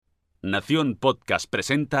Nación Podcast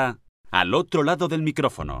presenta Al otro lado del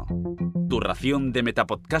micrófono, tu ración de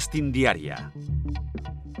metapodcasting diaria.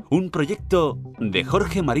 Un proyecto de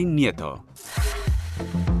Jorge Marín Nieto.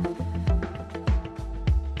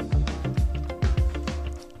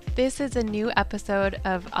 This is a new episode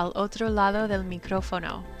of Al otro lado del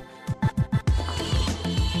micrófono.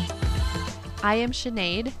 I am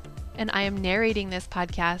Sinead, and I am narrating this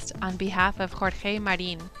podcast on behalf of Jorge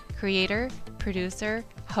Marín, creator, producer,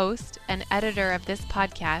 host, and editor of this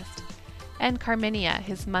podcast, and Carmenia,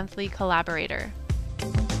 his monthly collaborator.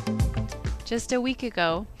 Just a week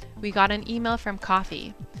ago, we got an email from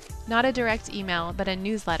Ko-fi. Not a direct email, but a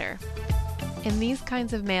newsletter. In these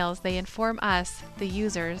kinds of mails, they inform us, the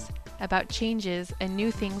users, about changes and new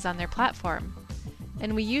things on their platform.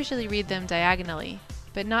 And we usually read them diagonally,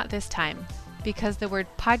 but not this time, because the word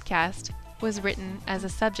podcast was written as a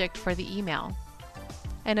subject for the email.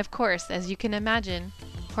 And of course, as you can imagine,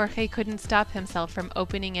 Jorge couldn't stop himself from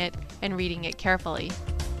opening it and reading it carefully.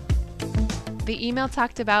 The email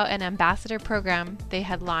talked about an ambassador program they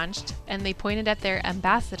had launched, and they pointed at their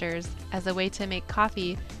ambassadors as a way to make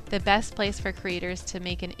Ko-fi the best place for creators to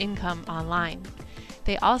make an income online.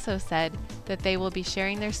 They also said that they will be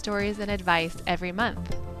sharing their stories and advice every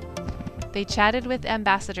month. They chatted with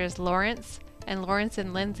ambassadors Lawrence and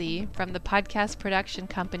Lindsay from the podcast production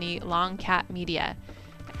company Long Cat Media,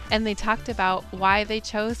 and they talked about why they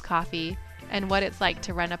chose Ko-fi and what it's like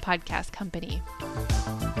to run a podcast company.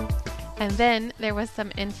 And then there was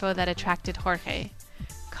some info that attracted Jorge.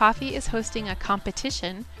 Ko-fi is hosting a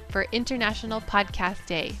competition for International Podcast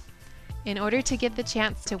Day. In order to get the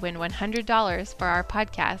chance to win $100 for our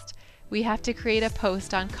podcast, we have to create a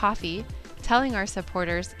post on Ko-fi telling our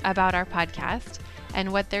supporters about our podcast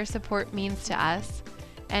and what their support means to us,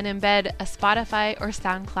 and embed a Spotify or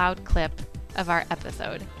SoundCloud clip of our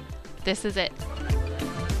episode. This is it.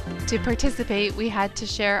 To participate, we had to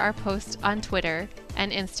share our post on Twitter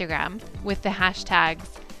and Instagram with the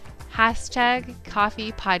hashtags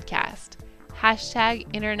 #Ko-fi Podcast,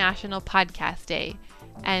 #International Podcast Day,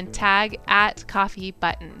 and tag @Ko-fi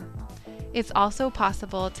Button. It's also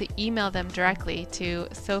possible to email them directly to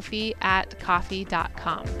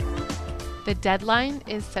sophie@ko-fi.com. The deadline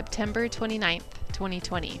is September 29th,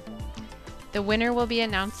 2020. The winner will be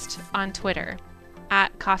announced on Twitter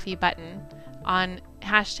 @Ko-fi Button on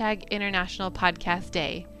 #International Podcast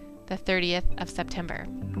Day, the 30th of September.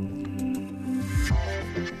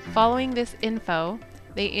 Following this info,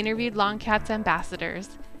 they interviewed Longcat's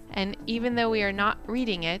ambassadors, and even though we are not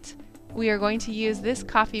reading it, we are going to use this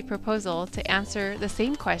Ko-fi proposal to answer the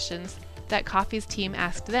same questions that Ko-fi's team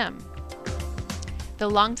asked them. The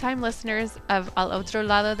longtime listeners of Al otro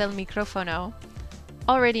lado del micrófono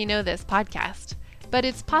already know this podcast, but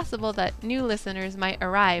it's possible that new listeners might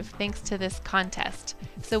arrive thanks to this contest,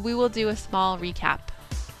 so we will do a small recap.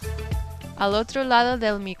 Al otro lado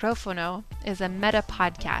del micrófono is a meta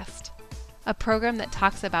podcast, a program that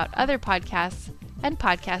talks about other podcasts and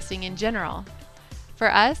podcasting in general.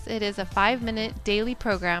 For us, it is a 5-minute daily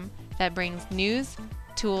program that brings news,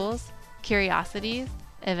 tools, curiosities,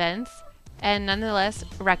 events, and nonetheless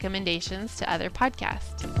recommendations to other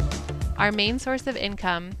podcasts. Our main source of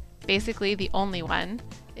income, basically the only one,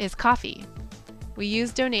 is Ko-fi. We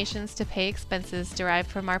use donations to pay expenses derived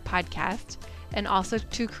from our podcast and also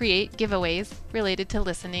to create giveaways related to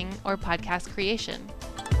listening or podcast creation.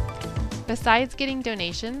 Besides getting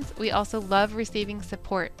donations, we also love receiving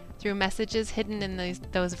support through messages hidden in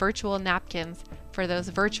those virtual napkins for those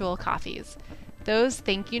virtual coffees, those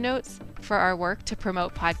thank you notes for our work to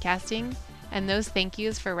promote podcasting, and those thank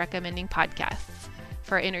yous for recommending podcasts,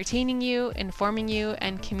 for entertaining you, informing you,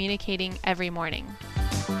 and communicating every morning.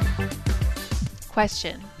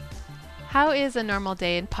 Question: how is a normal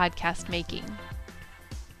day in podcast making?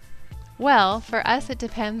 Well, for us it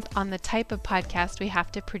depends on the type of podcast we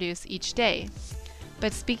have to produce each day.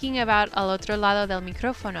 But speaking about Al otro lado del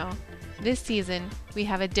micrófono, this season we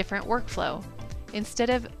have a different workflow. Instead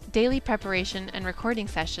of daily preparation and recording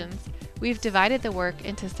sessions, we've divided the work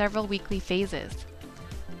into several weekly phases.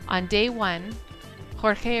 On day 1,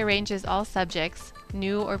 Jorge arranges all subjects,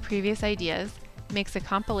 new or previous ideas, makes a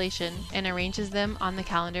compilation, and arranges them on the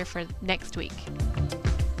calendar for next week.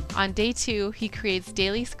 On day 2, he creates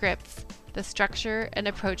daily scripts, the structure and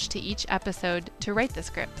approach to each episode to write the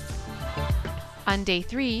scripts. On day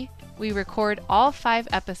 3, we record all 5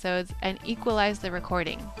 episodes and equalize the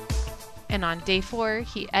recording. And on day 4,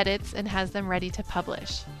 he edits and has them ready to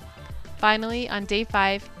publish. Finally, on day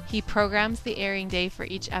 5, he programs the airing day for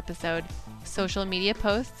each episode, social media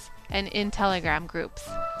posts, and in Telegram groups.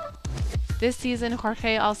 This season,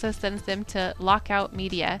 Jorge also sends them to Lockout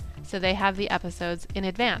Media, so they have the episodes in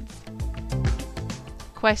advance.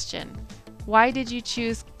 Question: why did you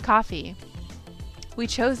choose coffee? We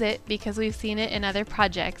chose it because we've seen it in other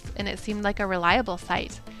projects and it seemed like a reliable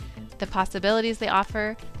site. The possibilities they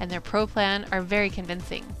offer and their pro plan are very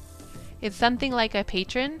convincing. It's something like a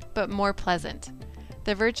Patreon, but more pleasant.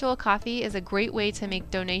 The virtual coffee is a great way to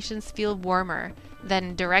make donations feel warmer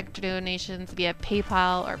than direct donations via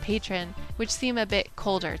PayPal or Patreon, which seem a bit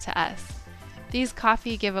colder to us. These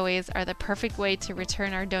coffee giveaways are the perfect way to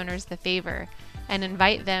return our donors the favor and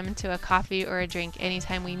invite them to a coffee or a drink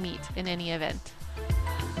anytime we meet in any event.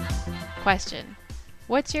 Question: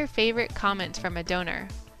 what's your favorite comment from a donor?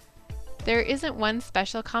 There isn't one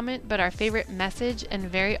special comment, but our favorite message, and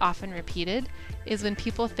very often repeated, is when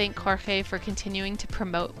people thank Jorge for continuing to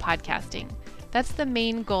promote podcasting. That's the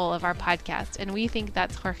main goal of our podcast, and we think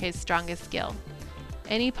that's Jorge's strongest skill.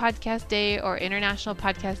 Any podcast day or International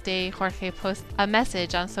Podcast Day, Jorge posts a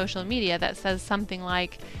message on social media that says something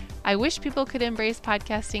like, "I wish people could embrace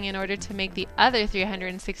podcasting in order to make the other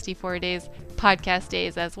 364 days podcast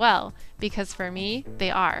days as well, because for me,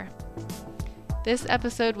 they are." This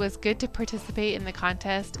episode was good to participate in the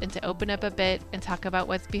contest and to open up a bit and talk about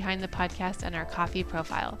what's behind the podcast and our coffee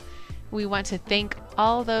profile. We want to thank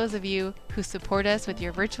all those of you who support us with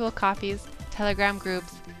your virtual coffees, Telegram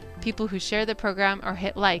groups, people who share the program or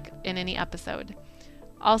hit like in any episode.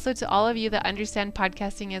 Also to all of you that understand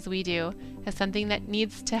podcasting as we do, as something that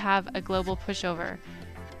needs to have a global pushover,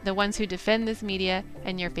 the ones who defend this media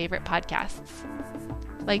and your favorite podcasts.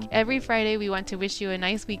 Like every Friday, we want to wish you a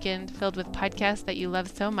nice weekend filled with podcasts that you love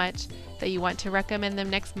so much that you want to recommend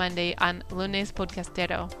them next Monday on Lunes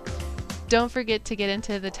Podcastero. Don't forget to get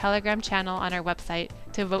into the Telegram channel on our website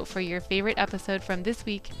to vote for your favorite episode from this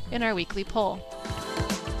week in our weekly poll.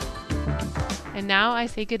 And now I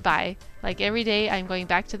say goodbye. Like every day, I'm going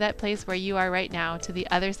back to that place where you are right now, to the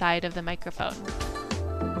other side of the microphone.